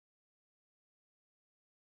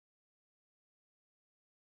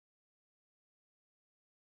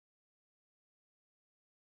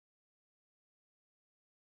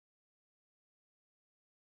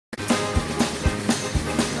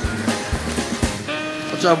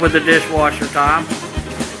What's up with the dishwasher, Tom? I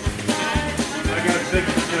gotta fix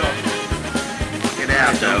it still. Get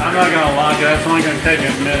out, though. I'm not gonna lock it. That's only gonna take a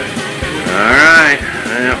minute. Alright.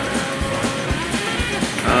 Well,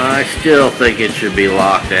 I still think it should be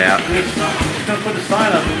locked out. I'm just gonna put the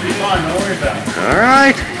sign up. It'll be fine. Don't worry about it.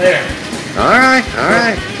 Alright. There. Alright.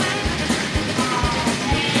 Alright.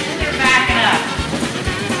 They're backing up.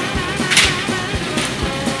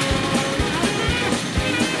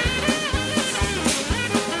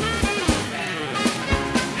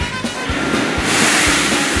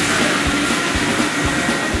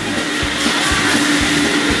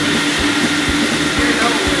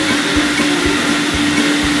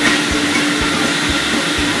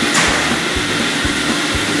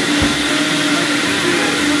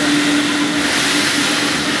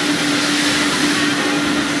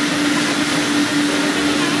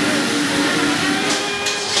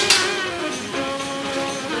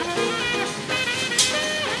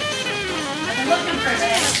 Looking for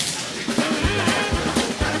that.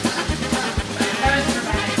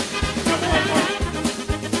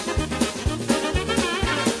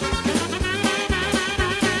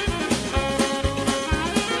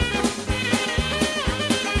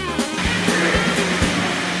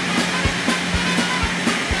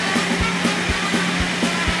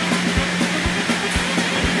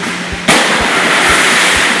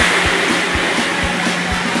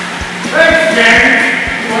 Thanks, James.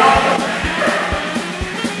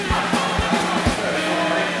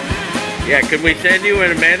 Yeah, could we send you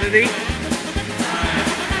an amenity?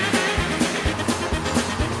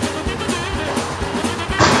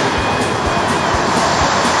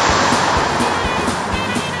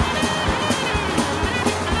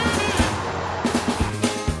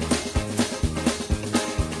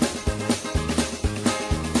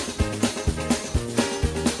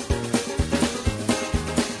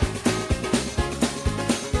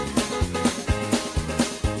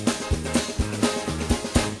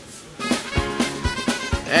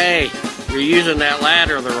 Hey, you're using that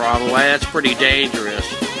ladder the wrong way. That's pretty dangerous.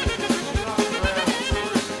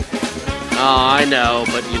 Oh, I know,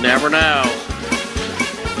 but you never know.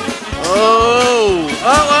 Oh!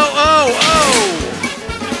 Oh, oh, oh,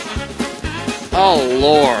 oh! Oh,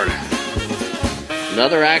 Lord.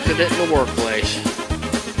 Another accident in the workplace.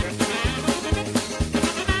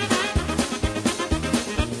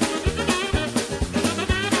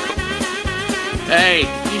 Hey,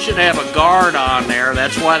 you should have a guard on there.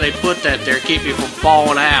 That's why they put that there, keep you from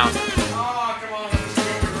falling out. Oh, come on. Let's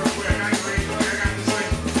go real quick. I got this thing.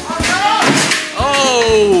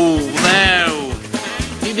 Oh,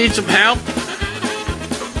 no. You need some help?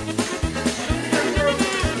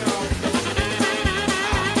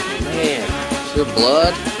 Man, is there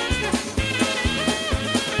blood?